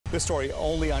This story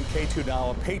only on K2 Now.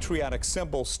 A patriotic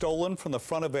symbol stolen from the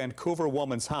front of Vancouver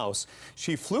woman's house.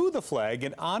 She flew the flag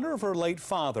in honor of her late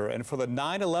father and for the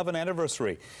 9/11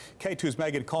 anniversary. K2's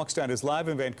Megan Kalkstein is live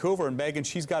in Vancouver. And Megan,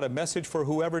 she's got a message for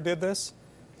whoever did this?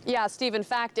 Yeah, Steve, in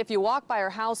fact, if you walk by her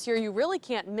house here, you really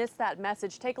can't miss that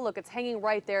message. Take a look. It's hanging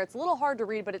right there. It's a little hard to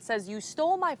read, but it says, "You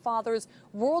stole my father's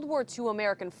World War II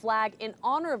American flag in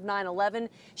honor of 9/11.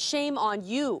 Shame on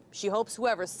you." She hopes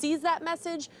whoever sees that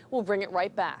message will bring it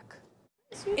right back.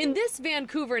 In this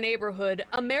Vancouver neighborhood,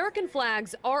 American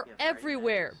flags are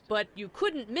everywhere, but you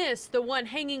couldn't miss the one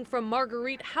hanging from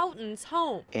Marguerite Houghton's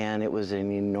home. And it was an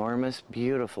enormous,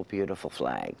 beautiful, beautiful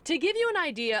flag. To give you an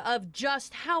idea of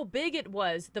just how big it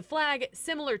was, the flag,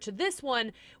 similar to this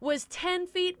one, was 10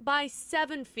 feet by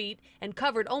 7 feet and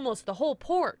covered almost the whole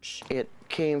porch. It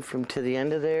came from to the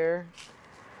end of there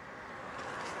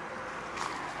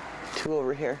to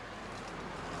over here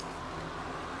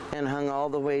and hung all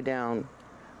the way down.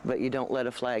 But you don't let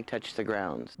a flag touch the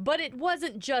ground. But it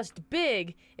wasn't just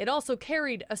big, it also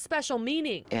carried a special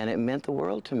meaning. And it meant the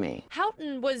world to me.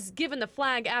 Houghton was given the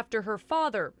flag after her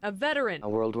father, a veteran.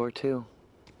 World War II,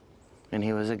 and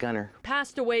he was a gunner.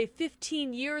 Passed away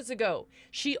 15 years ago.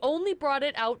 She only brought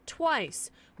it out twice,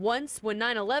 once when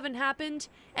 9/11 happened,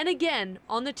 and again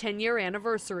on the 10-year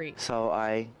anniversary. So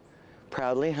I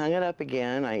proudly hung it up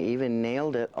again. I even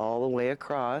nailed it all the way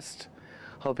across,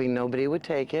 hoping nobody would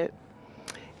take it.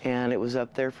 And it was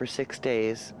up there for 6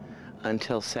 days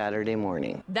until Saturday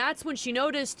morning. That's when she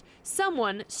noticed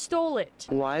someone stole it.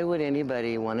 Why would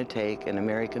anybody want to take an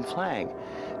American flag?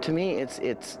 To me, it's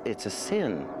a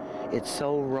sin. It's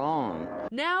so wrong.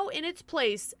 Now in its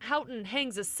place, Houghton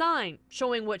hangs a sign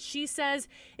showing what she says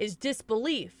is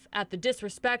disbelief at the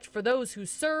disrespect for those who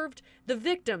served, the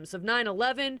victims of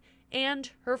 9/11, and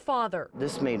her father.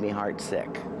 This made me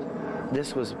heartsick.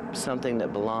 This was something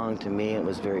that belonged to me. It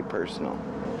was very personal,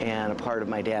 and a part of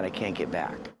my dad I can't get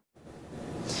back.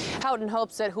 Houghton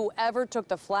hopes that whoever took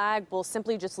the flag will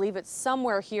simply just leave it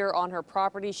somewhere here on her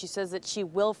property. She says that she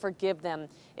will forgive them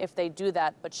if they do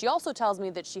that, but she also tells me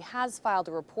that she has filed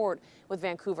a report with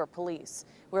Vancouver police.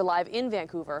 We're live in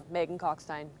Vancouver. Megan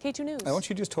Kalkstein, K2 News. I want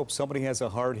you to just hope somebody has a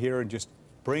heart here and just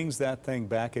brings that thing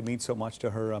back. It means so much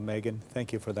to her, Megan.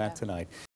 Thank you for that tonight.